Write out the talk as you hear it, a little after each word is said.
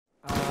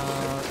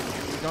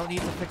don't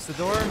need to fix the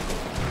door.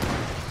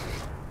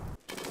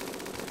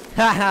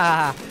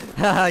 Ha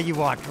ha! You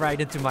walked right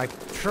into my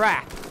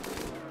trap.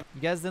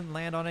 You guys didn't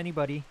land on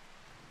anybody.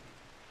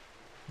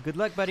 Good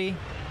luck, buddy.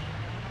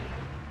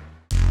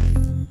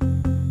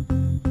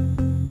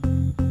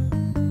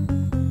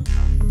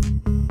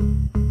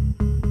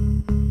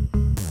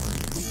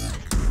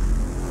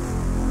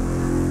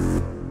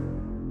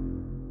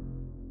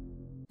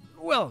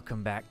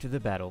 Welcome back to the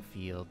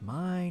battlefield.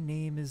 My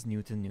name is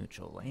Newton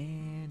Neutral,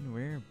 and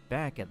we're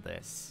back at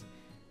this.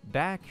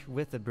 Back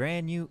with a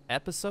brand new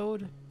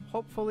episode,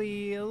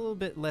 hopefully a little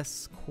bit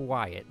less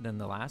quiet than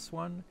the last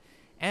one,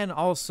 and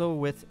also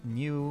with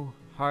new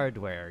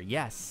hardware.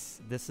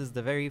 Yes, this is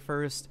the very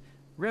first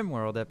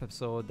RimWorld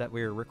episode that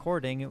we're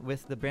recording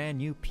with the brand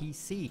new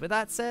PC. With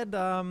that said,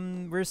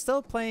 we're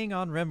still playing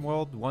on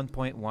RimWorld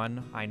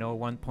 1.1. I know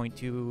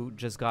 1.2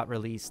 just got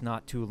released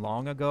not too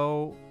long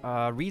ago.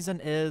 Reason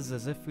is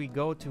if we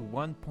go to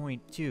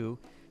 1.2,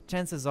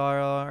 chances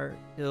are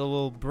it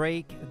will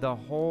break the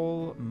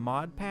whole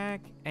mod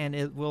pack and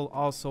it will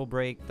also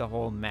break the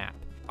whole map.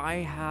 I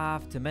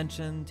have to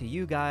mention to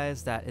you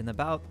guys that in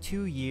about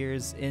 2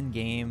 years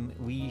in-game,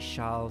 we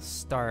shall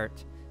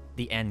start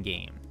the end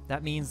game.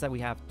 That means that we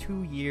have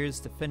 2 years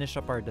to finish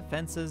up our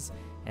defenses,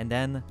 and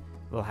then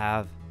we'll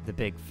have the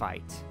big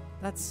fight.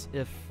 That's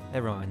if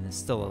everyone is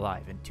still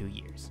alive in 2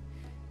 years.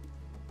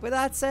 With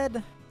that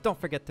said, don't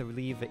forget to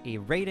leave a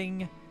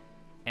rating,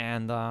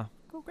 and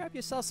go grab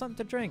yourself something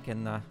to drink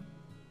and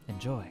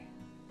enjoy.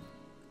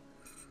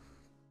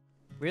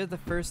 We're the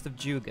 1st of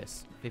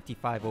Jugas,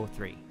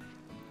 5503.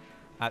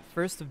 At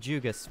 1st of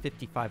Jugas,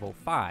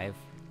 5505,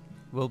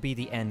 will be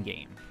the end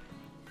game.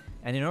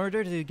 And in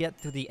order to get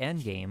to the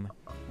end game,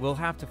 we'll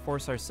have to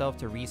force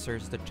ourselves to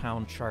research the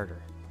town charter.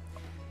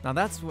 Now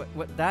that's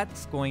what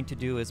that's going to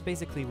do is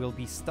basically we'll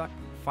be stuck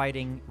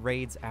fighting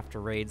raids after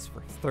raids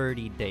for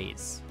 30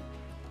 days.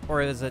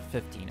 Or is it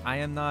 15? I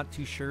am not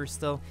too sure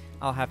still.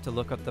 I'll have to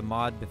look up the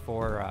mod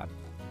before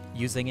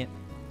using it.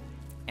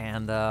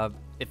 And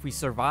if we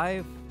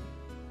survive,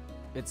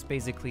 it's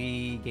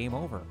basically game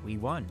over. We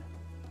won.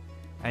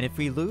 And if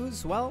we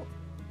lose, well,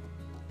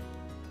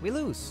 we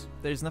lose.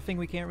 There's nothing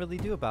we can't really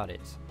do about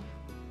it.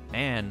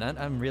 Man,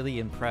 I'm really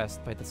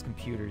impressed by this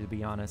computer, to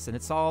be honest. And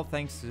it's all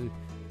thanks to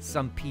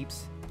some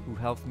peeps who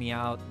helped me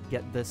out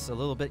get this a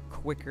little bit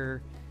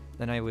quicker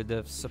than I would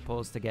have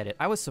supposed to get it.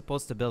 I was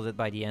supposed to build it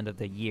by the end of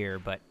the year,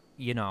 but,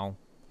 you know,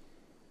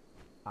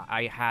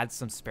 I had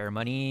some spare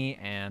money,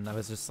 and I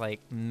was just like,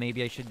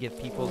 maybe I should give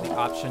people the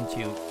option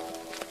to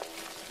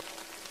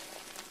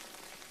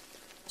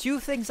do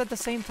things at the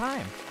same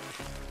time.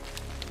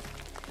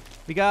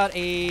 We got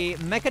a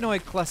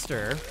mechanoid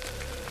cluster.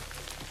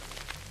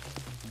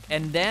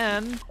 And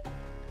then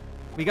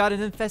we got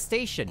an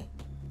infestation.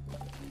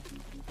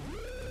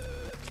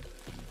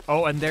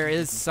 Oh, and there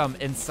is some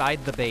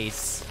inside the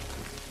base.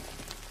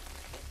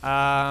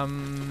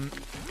 Man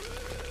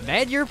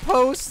your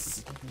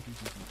posts!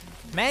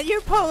 Man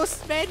your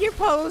posts! Man your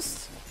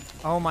posts!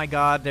 Oh my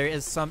god, there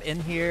is some in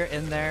here,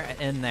 in there,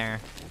 and in there.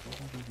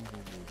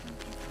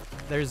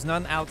 There's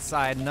none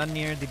outside, none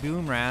near the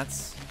boom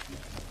rats.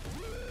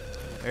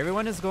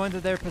 Everyone is going to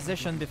their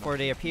position before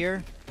they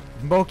appear.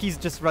 Moki's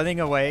just running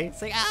away.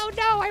 It's like, oh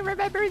no, I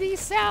remember these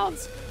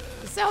sounds.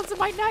 The sounds of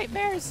my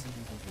nightmares.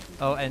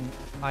 Oh, and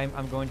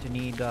I'm going to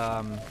need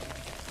the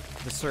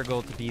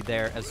Sergal to be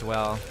there as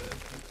well.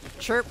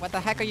 Chirp, what the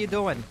heck are you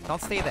doing? Don't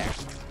stay there.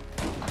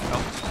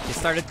 Oh, he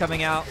started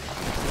coming out.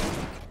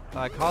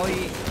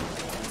 Collie.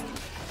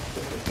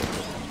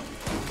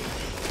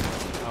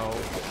 Oh.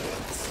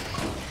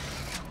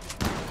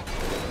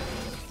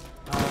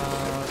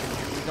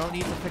 We don't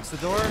need to fix the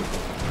door.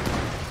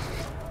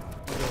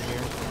 Go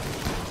here.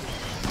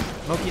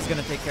 Moki's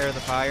gonna take care of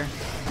the fire.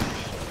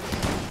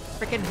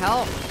 Freaking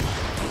hell!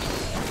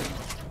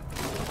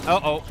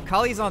 Uh-oh,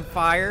 Kali's on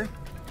fire.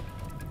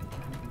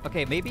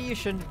 Okay, maybe you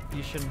shouldn't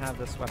have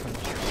this weapon.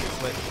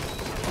 Switch.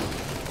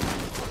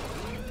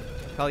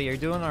 Kali, you're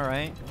doing all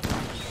right.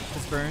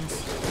 This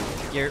burns.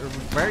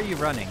 Where are you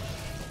running?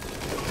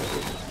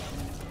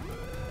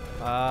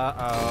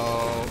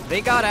 Uh-oh,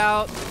 they got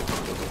out.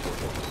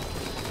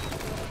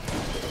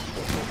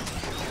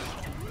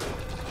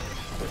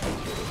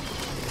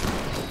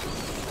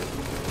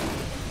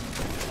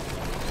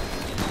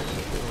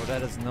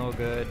 That is no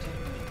good.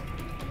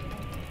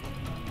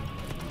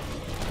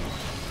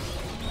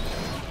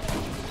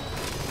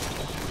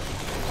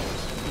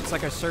 Looks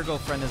like our Sergal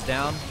friend is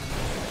down.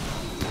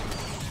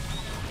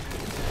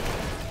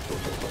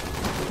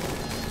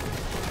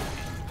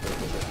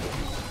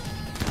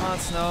 Come on,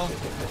 Snow.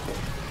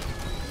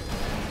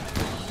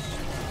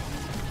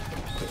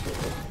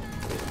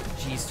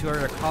 Jeez, 2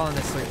 other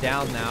colonists are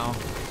down now.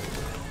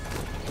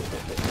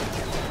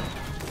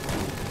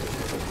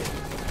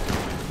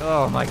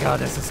 Oh my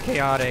god, this is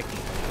chaotic.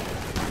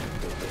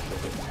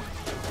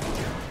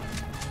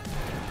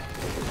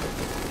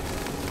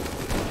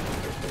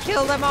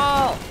 Kill them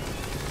all!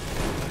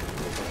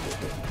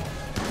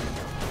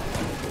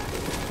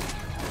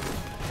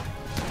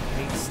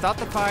 Okay, stop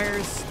the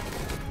fires.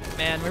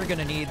 Man, we're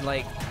gonna need,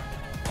 like,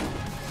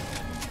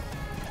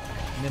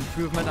 an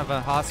improvement of a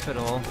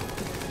hospital.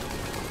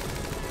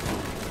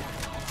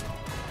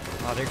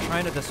 Oh, they're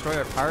trying to destroy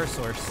our power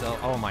source still.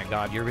 Oh my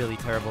god, you're really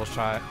terrible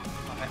shot.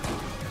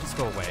 Just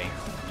go away.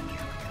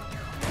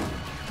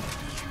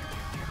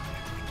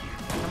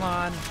 Come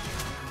on.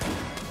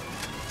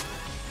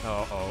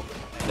 Uh-oh.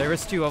 There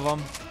was 2 of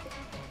them.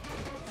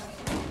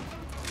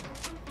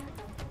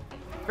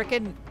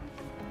 Frickin'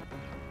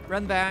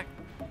 run back.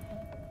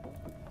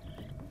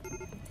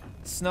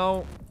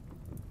 Snow,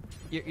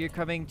 you're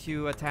coming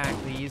to attack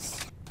these.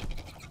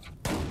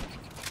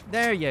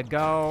 There you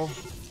go.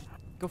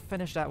 Go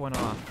finish that one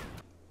off.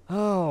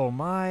 Oh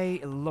my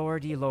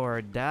lordy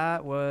lord,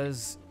 that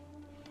was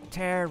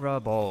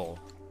terrible.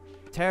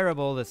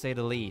 Terrible to say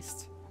the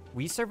least.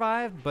 We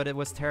survived, but it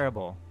was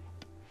terrible.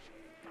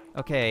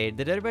 Okay,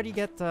 did everybody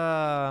get,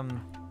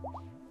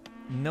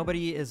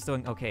 nobody is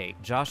doing, okay,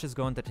 Josh is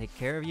going to take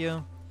care of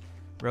you.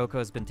 Roko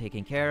has been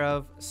taken care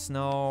of.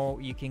 Snow,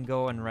 you can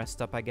go and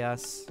rest up, I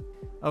guess.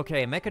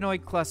 Okay,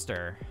 Mechanoid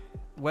Cluster.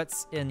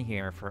 What's in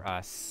here for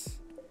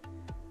us?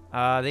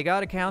 They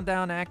got a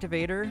countdown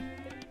activator.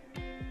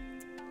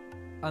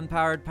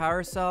 Unpowered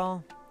power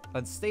cell.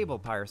 Unstable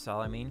power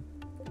cell, I mean.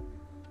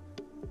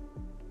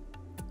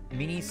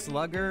 Mini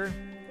slugger.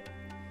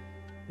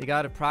 They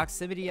got a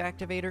proximity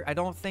activator. I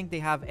don't think they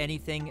have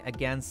anything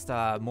against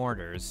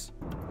mortars.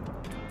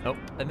 Nope.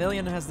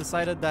 Eimilian has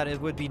decided that it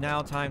would be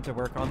now time to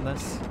work on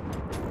this.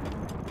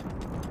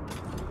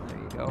 There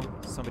you go.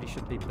 Somebody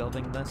should be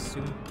building this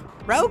soon.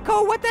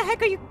 Roko, what the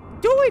heck are you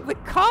doing with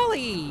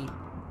Kali?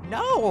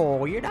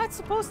 No, you're not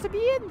supposed to be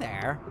in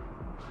there.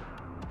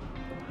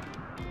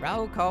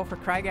 Roko, for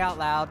crying out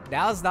loud,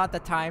 now's not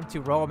the time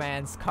to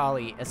romance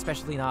Kali,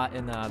 especially not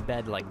in a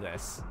bed like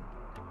this.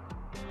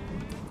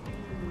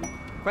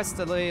 Quest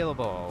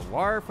available.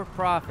 War for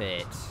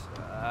profit.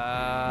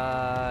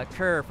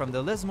 Kerr from the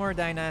Lismore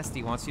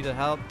Dynasty wants you to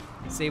help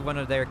save one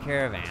of their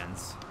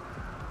caravans.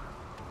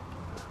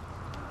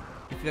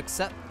 If you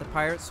accept, the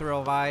pirates will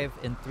revive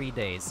in 3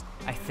 days.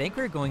 I think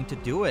we're going to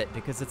do it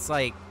because it's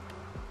like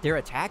they're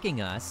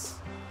attacking us.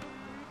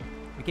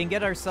 We can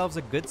get ourselves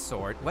a good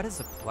sword. What is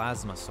a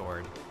plasma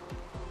sword?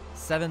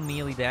 7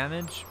 melee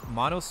damage.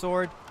 Mono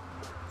sword.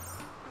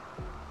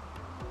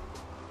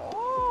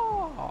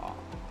 Oh!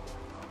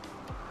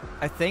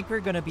 I think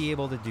we're gonna be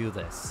able to do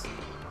this.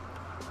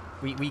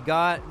 We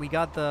got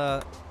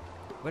the,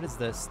 what is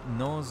this?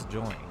 Nose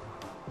join.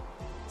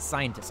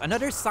 Scientist.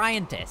 Another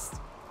scientist!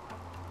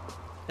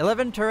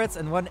 11 turrets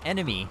and 1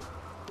 enemy.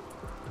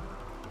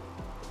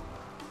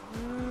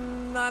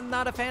 I'm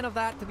not a fan of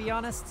that, to be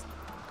honest.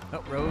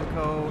 Oh,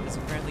 Roko is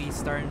apparently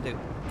starting to...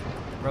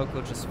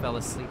 Roko just fell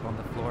asleep on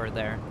the floor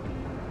there.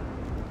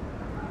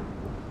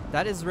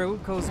 That is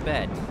Roko's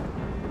bed.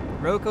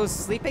 Roko's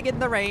sleeping in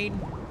the rain.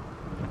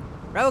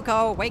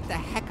 Roko, wake the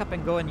heck up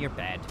and go in your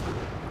bed.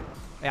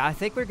 Yeah, I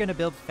think we're gonna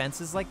build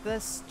fences like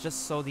this,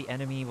 just so the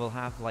enemy will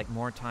have, like,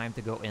 more time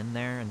to go in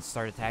there and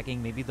start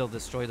attacking. Maybe they'll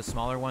destroy the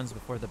smaller ones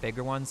before the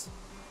bigger ones.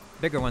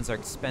 Bigger ones are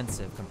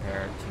expensive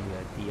compared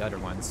to the other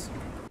ones.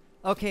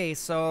 Okay,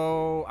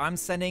 so I'm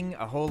sending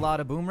a whole lot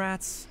of boom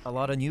rats, a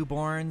lot of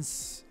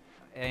newborns,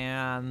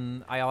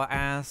 and I'll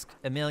ask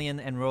Eimilian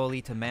and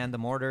Rolly to man the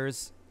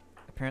mortars.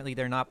 Apparently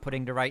they're not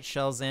putting the right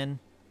shells in.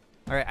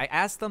 Alright, I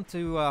asked them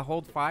to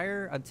hold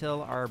fire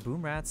until our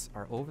boom rats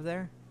are over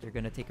there. They're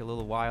gonna take a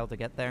little while to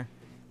get there.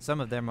 Some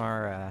of them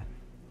are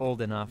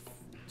old enough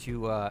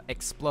to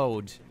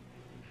explode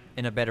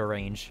in a better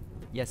range.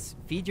 Yes,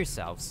 feed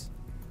yourselves.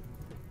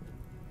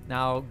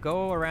 Now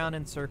go around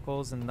in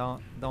circles and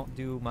don't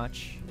do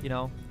much. You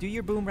know, do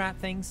your boom rat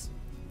things.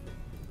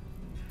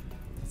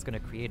 It's gonna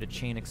create a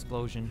chain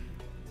explosion.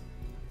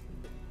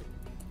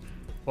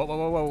 Whoa, whoa,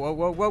 whoa, whoa,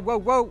 whoa, whoa, whoa,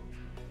 whoa,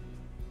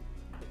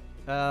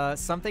 whoa!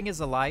 Something is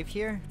alive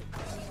here.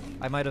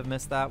 I might have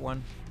missed that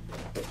one.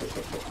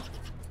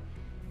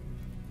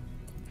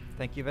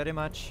 Thank you very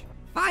much.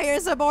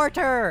 Fire's a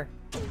mortar!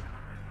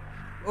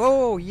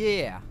 Oh,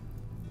 yeah.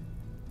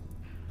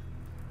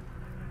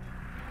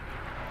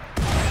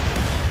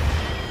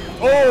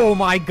 Oh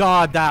my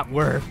god, that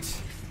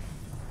worked.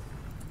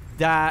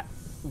 That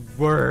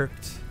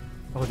worked.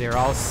 Oh, they're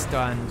all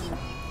stunned.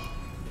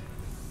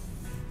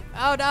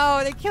 Oh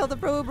no, they killed the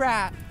boom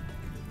rat.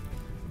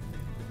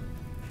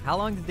 How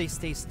long did they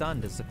stay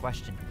stunned is the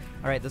question.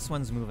 Alright, this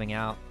one's moving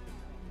out.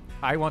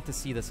 I want to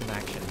see this in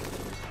action.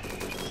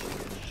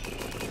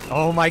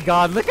 Oh my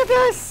god, look at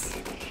this!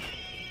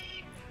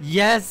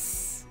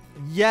 Yes!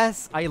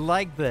 Yes, I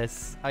like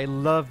this. I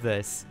love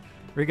this.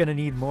 We're gonna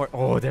need more.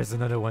 Oh, there's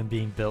another one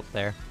being built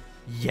there.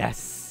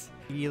 Yes!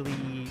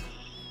 Really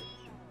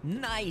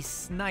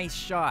nice, nice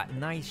shot.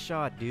 Nice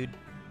shot, dude.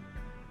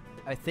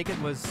 I think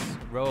it was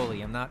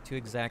Rolly. I'm not too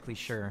exactly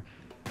sure.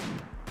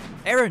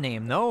 Error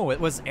name. No, it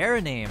was error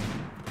name.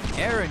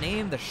 Error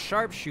name, the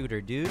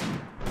sharpshooter, dude.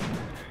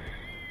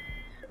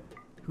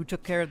 Who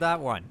took care of that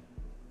one?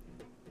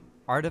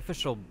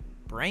 Artificial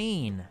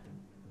brain.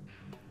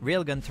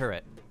 Railgun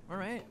turret.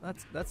 Alright,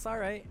 that's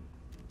alright.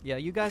 Yeah,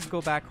 you guys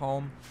go back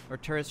home. Our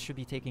turrets should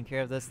be taking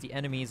care of this. The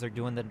enemies are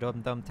doing the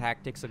dumb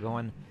tactics of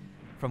going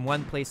from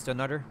one place to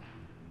another.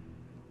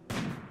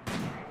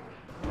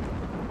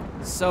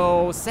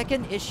 So,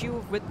 second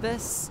issue with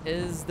this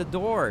is the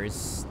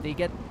doors. They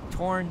get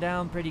torn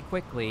down pretty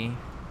quickly.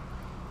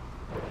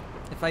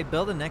 If I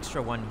build an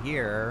extra one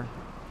here,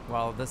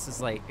 while this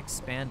is like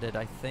expanded,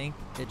 I think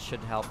it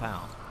should help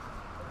out.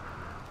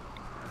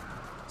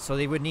 So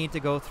they would need to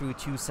go through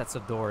 2 sets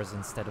of doors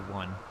instead of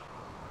 1.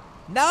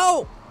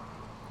 No!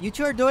 You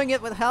two are doing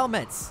it with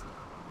helmets.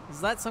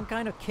 Is that some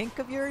kind of kink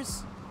of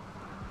yours?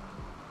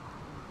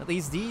 At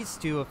least these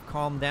two have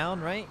calmed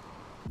down, right?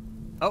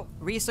 Oh,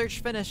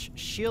 research finished.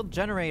 Shield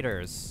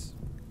generators.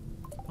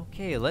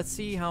 Okay, let's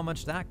see how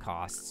much that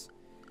costs.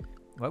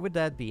 What would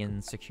that be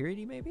in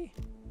security, maybe?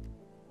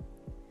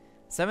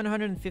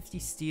 750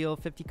 steel,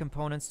 50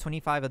 components,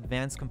 25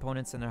 advanced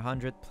components, and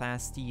 100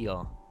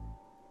 plasteel.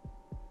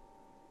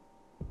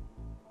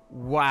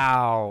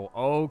 Wow,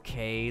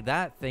 okay,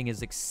 that thing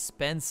is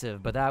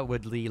expensive, but that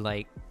would be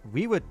like,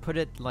 we would put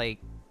it like,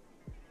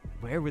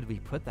 where would we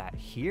put that?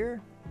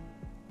 Here?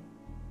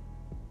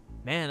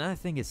 Man, that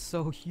thing is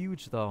so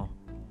huge though.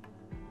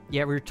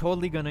 Yeah, we're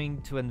totally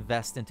going to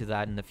invest into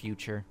that in the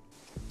future.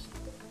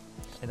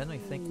 And then I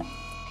think...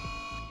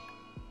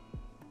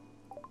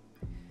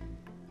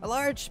 a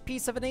large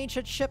piece of an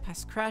ancient ship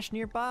has crashed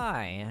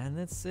nearby, and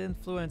its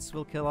influence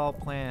will kill all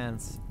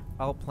plants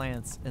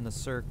in a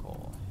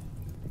circle.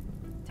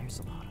 There's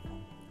a lot of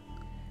them.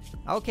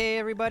 Okay,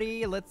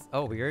 everybody, let's...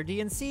 oh, we're already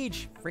in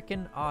siege.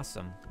 Freaking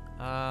awesome.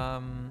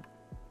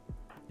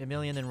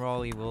 Eimilian and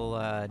Raleigh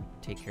will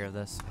take care of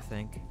this, I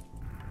think.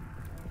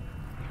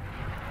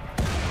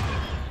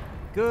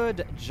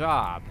 Good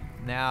job.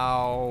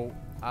 Now,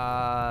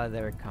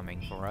 they're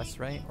coming for us,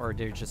 right? Or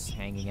they're just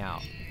hanging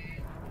out.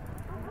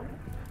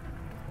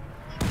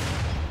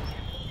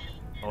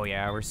 Oh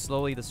yeah, we're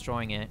slowly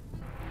destroying it.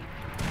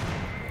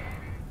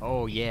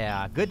 Oh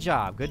yeah, good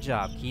job, good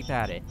job. Keep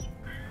at it.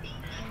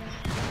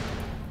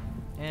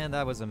 And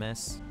that was a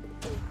miss.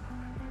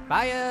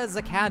 Fire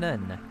the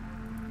cannon!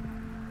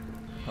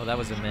 Oh, that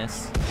was a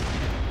miss.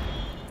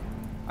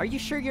 Are you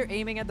sure you're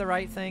aiming at the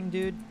right thing,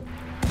 dude?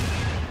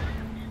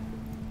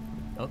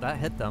 Oh, that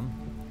hit them.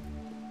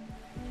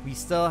 We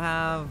still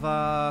have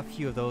a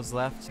few of those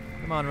left.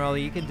 Come on,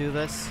 Rolly, you can do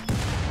this.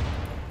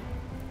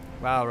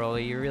 Wow,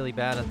 Rolly, you're really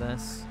bad at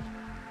this.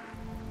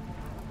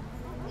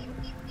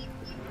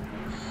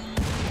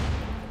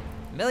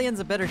 Million's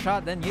a better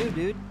shot than you,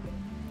 dude.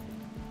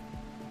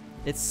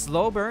 It's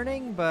slow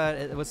burning, but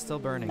it was still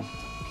burning.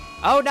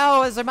 Oh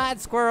no, it's a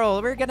mad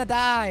squirrel! We're gonna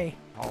die!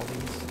 All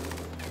these.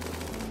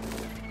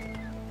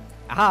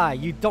 Ah,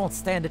 you don't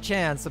stand a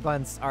chance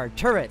against our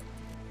turret!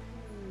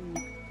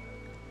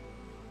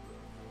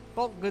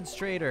 Bulk goods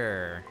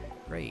trader.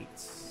 Great.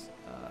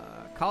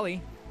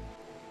 Collie.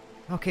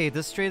 Okay,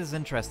 this trade is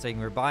interesting.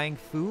 We're buying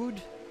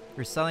food.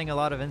 We're selling a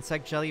lot of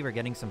insect jelly. We're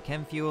getting some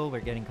chem fuel.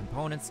 We're getting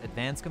components,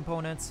 advanced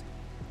components.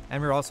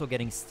 And we're also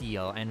getting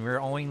steel. And we're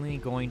only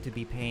going to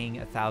be paying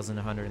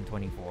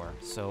 1,124.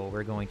 So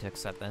we're going to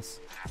accept this.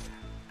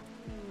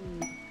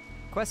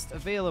 Quest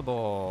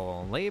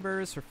available.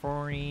 Labors for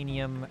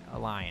Foranium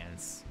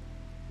Alliance.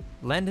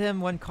 Lend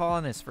him 1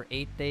 colonist for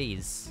 8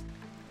 days.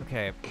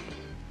 Okay.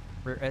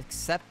 We're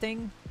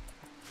accepting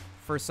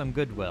for some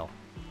goodwill.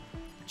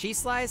 Cheese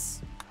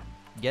slice?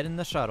 Get in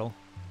the shuttle.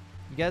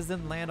 You guys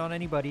didn't land on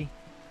anybody.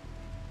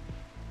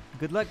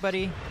 Good luck,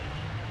 buddy.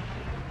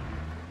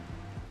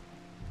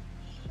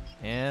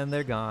 And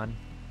they're gone.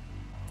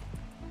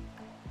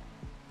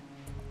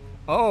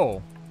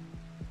 Oh!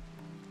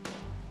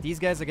 These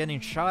guys are getting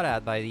shot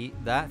at by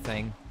that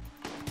thing.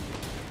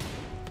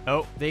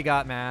 Oh, they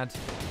got mad.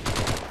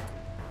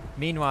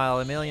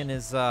 Meanwhile, Eimilian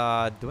is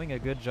doing a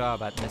good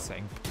job at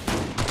missing.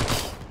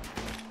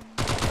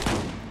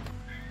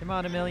 Come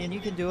on, Eimilian, you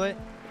can do it.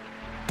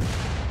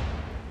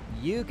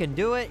 You can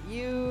do it.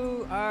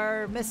 You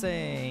are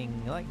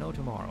missing like no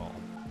tomorrow.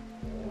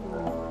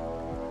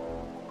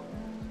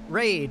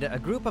 Raid. A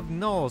group of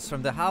gnolls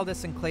from the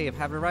Haldis Enclave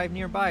have arrived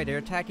nearby. They're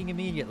attacking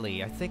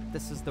immediately. I think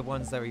this is the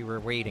ones that we were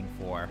waiting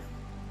for.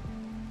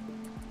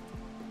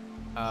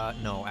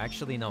 No.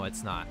 Actually, no,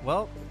 it's not.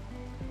 Well,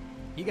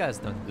 you guys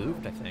done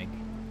goofed, I think.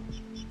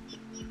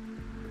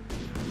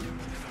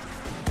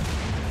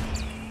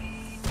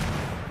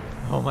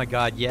 Oh my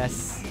god,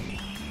 yes.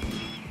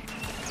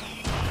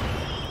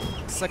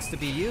 Sucks to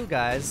be you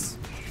guys.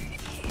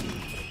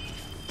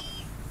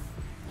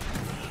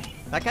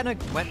 That kind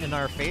of went in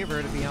our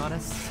favor, to be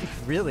honest.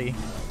 Really.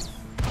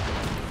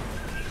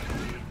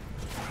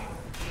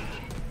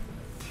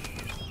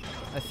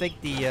 I think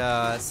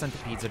the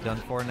centipedes are done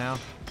for now.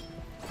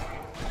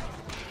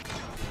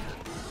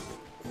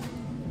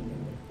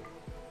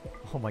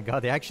 Oh my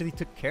god, they actually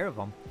took care of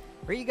them.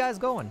 Where are you guys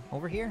going?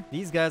 Over here?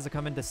 These guys are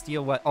coming to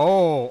steal what?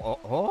 Oh,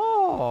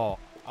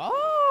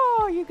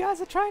 you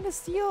guys are trying to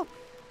steal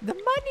the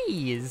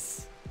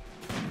monies.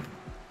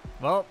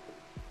 Well,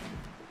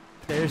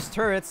 there's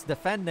turrets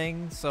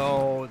defending,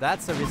 so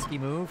that's a risky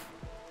move.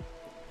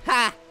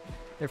 Ha!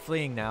 They're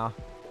fleeing now.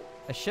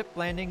 A ship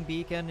landing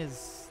beacon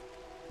is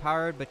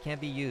powered but can't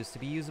be used. To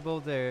be usable,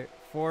 the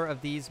 4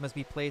 of these must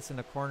be placed in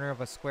the corner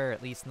of a square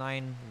at least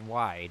 9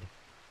 wide.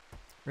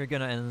 We're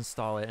gonna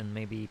install it and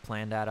maybe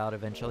plan that out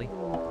eventually.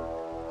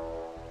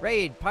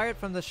 Raid! Pirate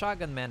from the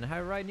shotgun men. Hi,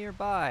 right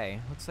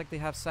nearby. Looks like they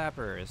have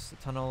sappers. The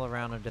tunnel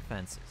around our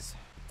defenses.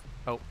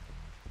 Oh.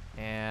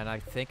 And I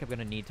think I'm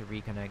gonna need to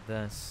reconnect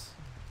this.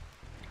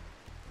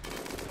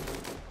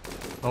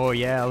 Oh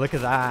yeah, look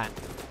at that.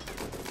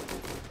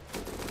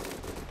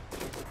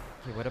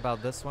 Okay, what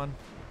about this one?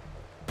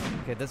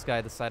 Okay, this guy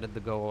decided to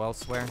go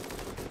elsewhere.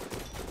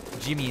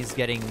 Jimmy's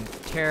getting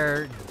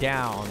teared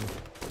down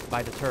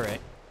by the turret.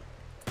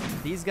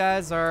 These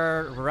guys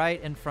are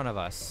right in front of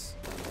us.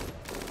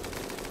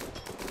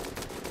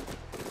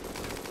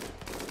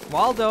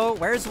 Waldo,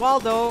 where's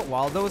Waldo?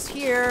 Waldo's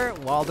here.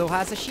 Waldo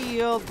has a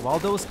shield.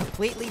 Waldo's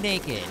completely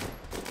naked.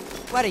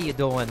 What are you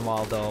doing,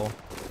 Waldo?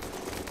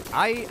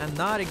 I am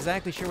not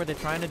exactly sure what they're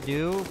trying to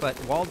do, but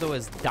Waldo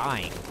is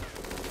dying.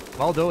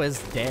 Waldo is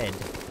dead.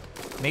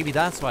 Maybe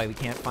that's why we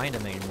can't find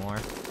him anymore.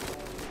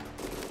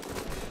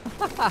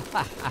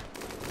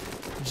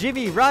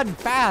 Jimmy, run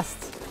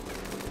fast!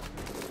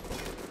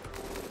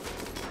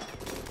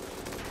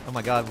 Oh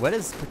my god, what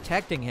is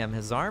protecting him?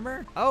 His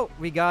armor? Oh,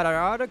 we got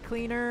our auto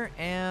cleaner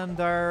and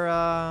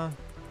our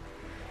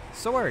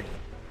sword.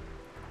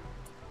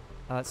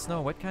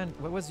 Snow,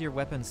 what was your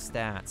weapon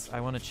stats?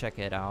 I want to check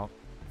it out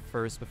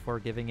first before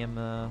giving him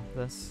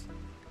this.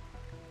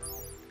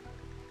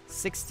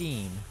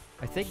 16.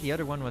 I think the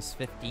other one was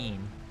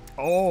 15.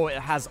 Oh, it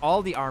has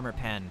all the armor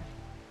pen.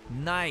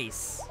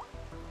 Nice.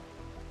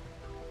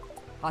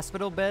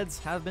 Hospital beds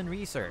have been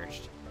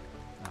researched.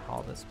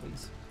 Haul this,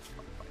 please.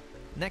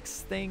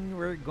 Next thing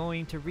we're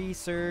going to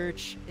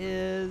research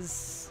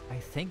is... I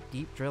think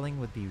deep drilling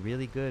would be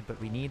really good,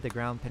 but we need the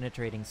ground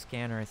penetrating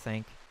scanner, I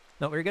think.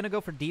 No, we're gonna go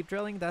for deep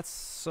drilling. That's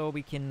so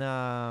we can,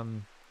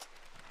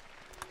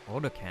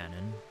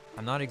 autocannon.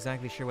 I'm not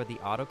exactly sure what the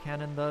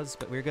autocannon does,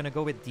 but we're gonna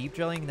go with deep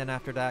drilling, then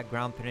after that,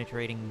 ground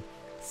penetrating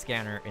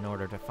scanner in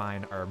order to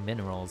find our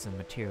minerals and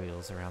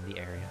materials around the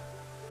area.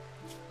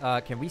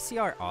 Can we see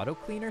our auto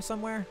cleaner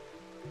somewhere?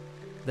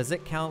 Does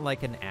it count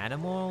like an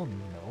animal?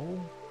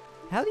 No.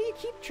 How do you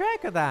keep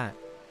track of that?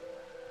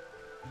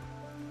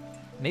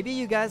 Maybe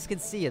you guys can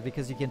see it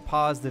because you can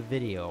pause the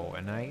video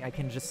and I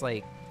can just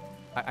like...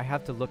 I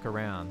have to look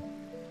around.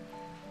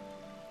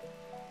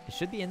 It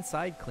should be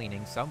inside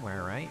cleaning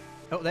somewhere, right?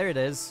 Oh, there it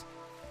is.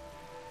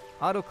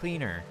 Auto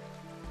cleaner.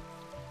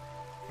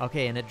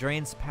 Okay, and it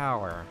drains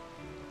power.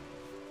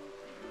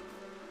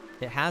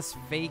 It has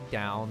fake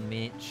down,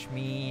 which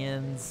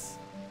means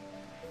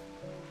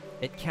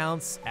it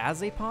counts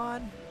as a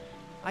pawn,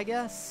 I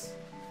guess?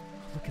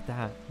 Look at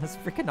that. That's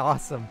freaking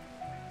awesome.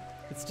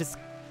 It's just...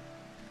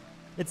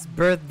 Its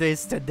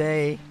birthday's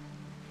today.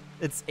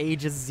 Its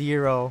age is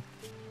 0.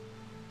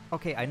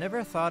 Okay, I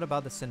never thought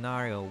about the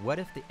scenario. What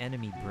if the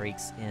enemy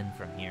breaks in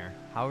from here?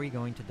 How are we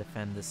going to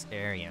defend this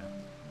area?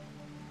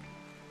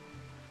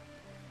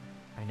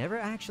 I never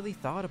actually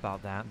thought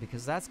about that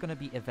because that's going to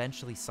be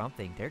eventually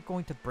something. They're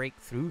going to break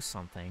through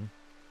something.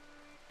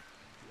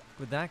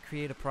 Would that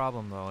create a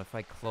problem though if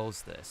I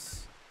close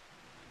this?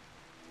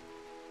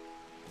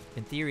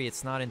 In theory,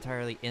 it's not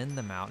entirely in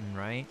the mountain,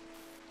 right?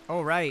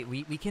 Oh, right.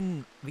 We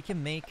can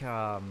make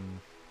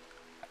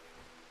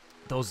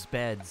those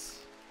beds.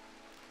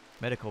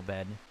 Medical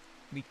bed.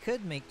 We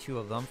could make 2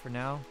 of them for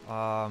now.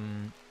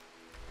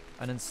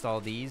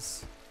 Uninstall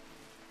these.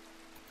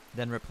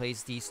 Then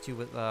replace these 2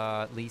 with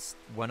at least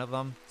 1 of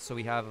them. So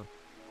we have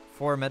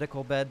 4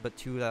 medical bed, but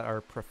 2 that are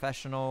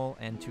professional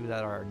and 2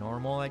 that are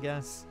normal, I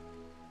guess.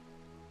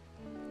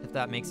 If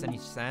that makes any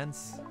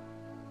sense.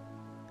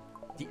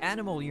 The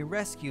animal you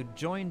rescued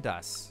joined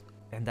us,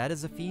 and that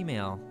is a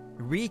female.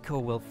 Rico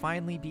will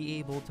finally be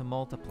able to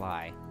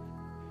multiply.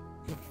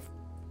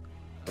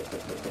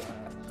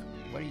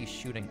 What are you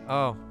shooting?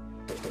 Oh,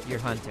 you're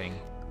hunting.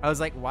 I was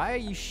like, why are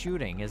you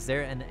shooting? Is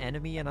there an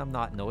enemy and I'm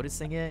not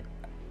noticing it?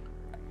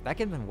 That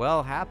can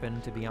well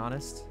happen, to be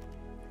honest.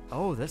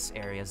 Oh, this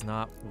area is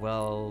not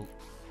well...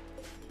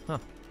 Huh.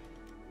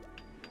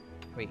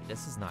 Wait,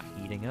 this is not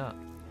heating up.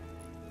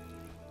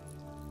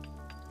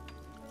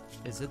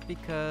 Is it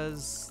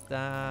because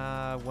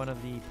one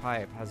of the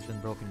pipe has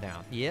been broken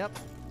down? Yep.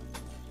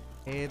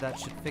 Okay, that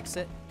should fix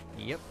it.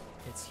 Yep,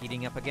 it's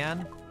heating up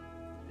again.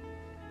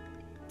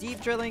 Deep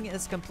drilling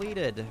is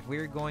completed.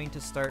 We're going to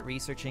start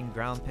researching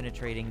ground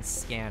penetrating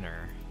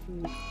scanner.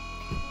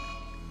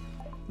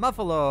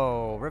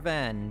 Muffalo,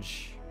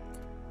 revenge.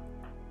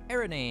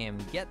 Error name,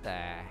 get the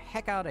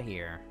heck out of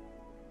here.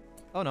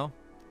 Oh no,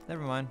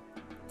 never mind.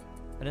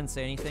 I didn't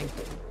say anything.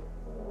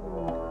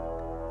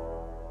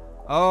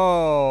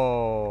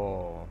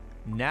 Oh,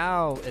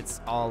 now it's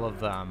all of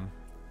them.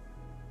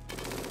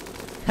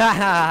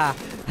 Ha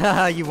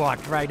ha! You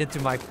walked right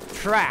into my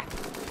trap.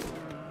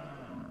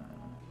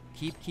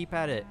 Keep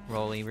at it,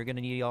 Rolly. We're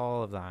gonna need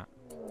all of that.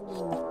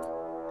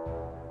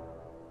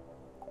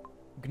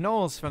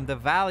 Gnolls from the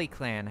Avali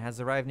clan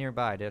has arrived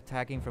nearby. They're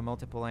attacking from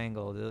multiple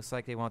angles. It looks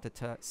like they want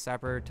to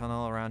sapper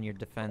tunnel around your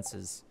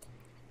defenses.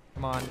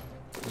 Come on.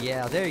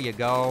 Yeah, there you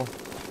go.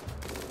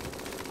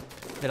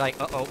 Did I?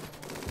 Uh-oh.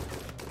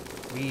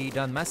 We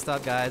done messed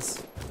up,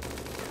 guys.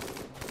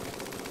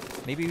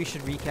 Maybe we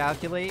should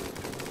recalculate.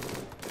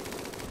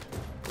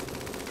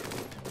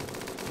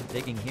 You're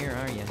digging here,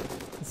 aren't you?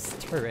 This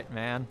turret,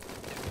 man.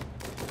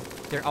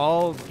 They're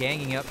all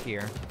ganging up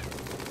here.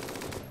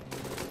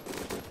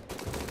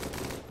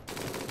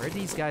 Where are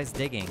these guys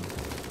digging?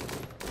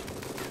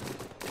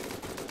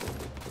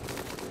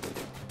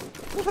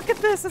 Look at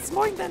this, it's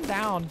mowing them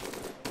down.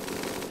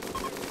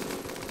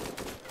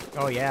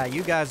 Oh yeah,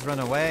 you guys run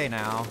away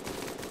now.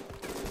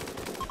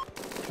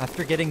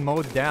 After getting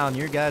mowed down,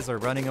 you guys are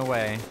running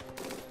away.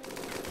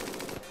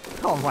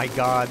 Oh my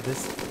god,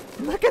 this...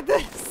 Look at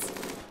this!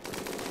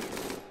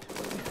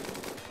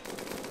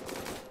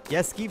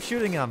 Yes, keep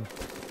shooting them.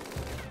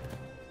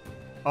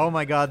 Oh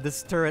my god,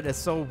 this turret is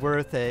so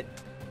worth it.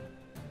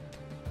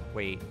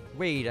 Wait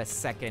a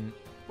second.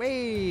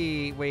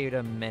 Wait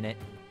a minute.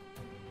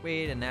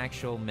 Wait an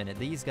actual minute.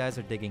 These guys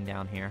are digging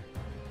down here.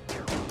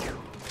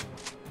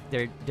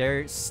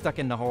 They're stuck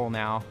in the hole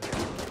now.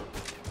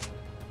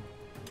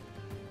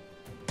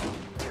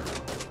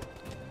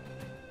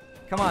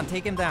 Come on,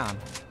 take him down.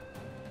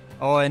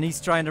 Oh, and he's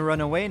trying to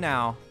run away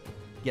now.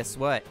 Guess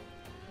what?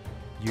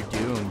 You're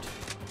doomed.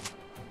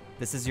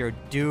 This is your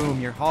doom,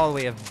 your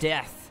hallway of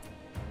death.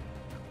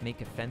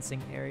 Make a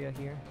fencing area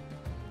here.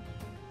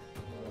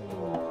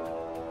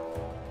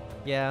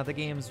 Yeah, the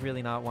game's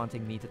really not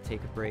wanting me to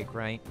take a break,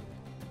 right?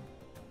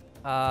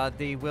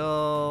 They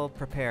will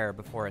prepare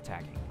before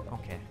attacking.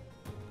 Okay.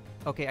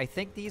 Okay, I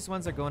think these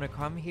ones are going to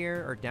come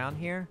here or down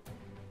here.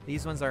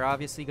 These ones are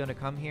obviously going to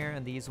come here,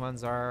 and these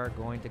ones are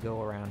going to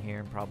go around here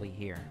and probably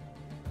here.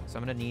 So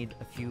I'm going to need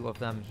a few of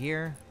them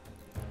here.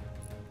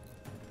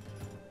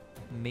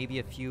 Maybe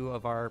a few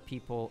of our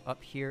people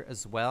up here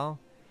as well.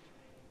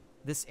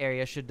 This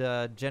area should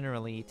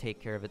generally take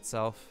care of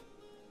itself.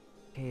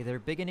 Okay, they're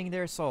beginning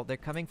their assault. They're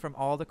coming from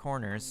all the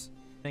corners.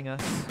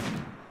 Us.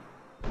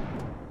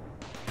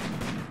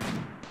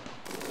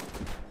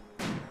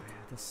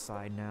 This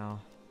side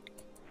now.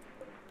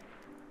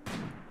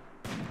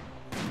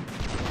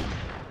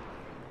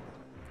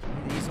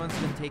 These ones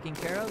been taken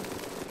care of.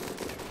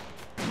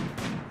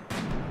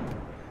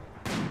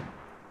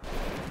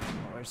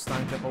 We're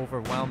starting to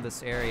overwhelm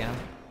this area.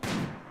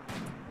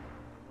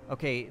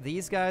 Okay,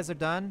 these guys are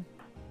done.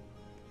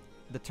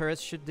 The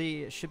turrets should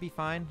be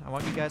fine. I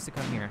want you guys to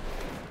come here.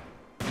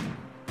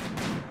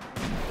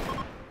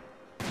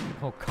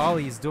 Oh,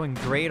 Kali's doing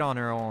great on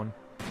her own.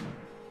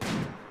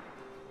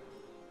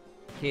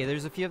 Okay,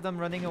 there's a few of them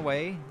running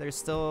away. There's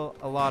still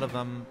a lot of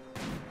them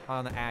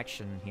on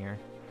action here.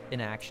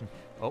 In action.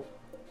 Oh.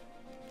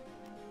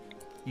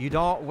 You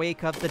don't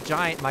wake up the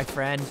giant, my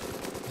friend.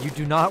 You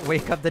do not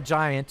wake up the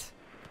giant.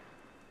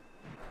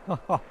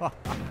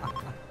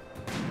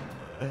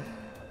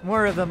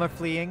 More of them are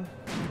fleeing.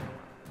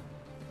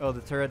 Oh,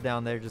 the turret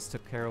down there just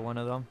took care of one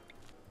of them.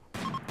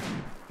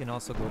 You can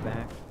also go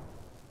back.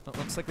 Oh,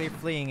 looks like they're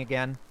fleeing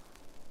again.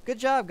 Good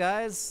job,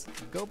 guys.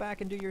 Go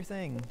back and do your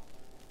thing.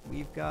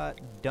 We've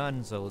got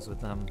dunzos with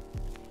them.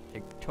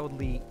 They're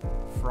totally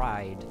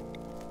fried.